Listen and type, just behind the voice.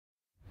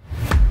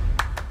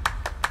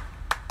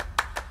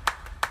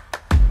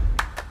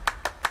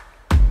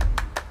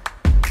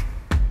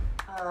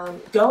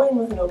go in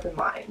with an open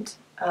mind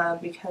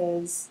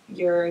because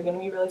you're going to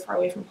be really far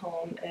away from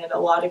home, and a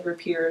lot of your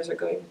peers are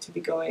going to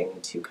be going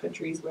to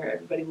countries where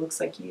everybody looks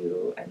like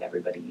you and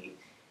everybody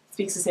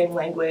speaks the same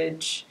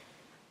language.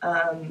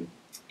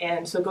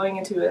 And so going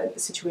into a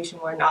situation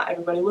where not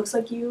everybody looks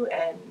like you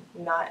and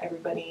not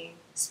everybody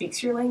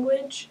speaks your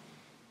language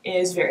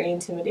is very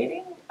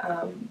intimidating,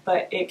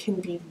 but it can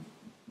be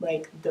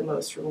like the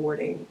most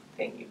rewarding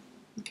thing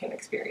you can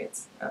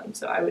experience.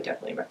 So I would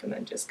definitely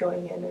recommend just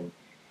going in,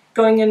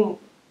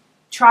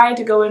 try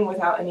to go in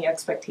without any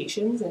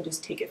expectations and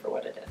just take it for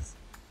what it is.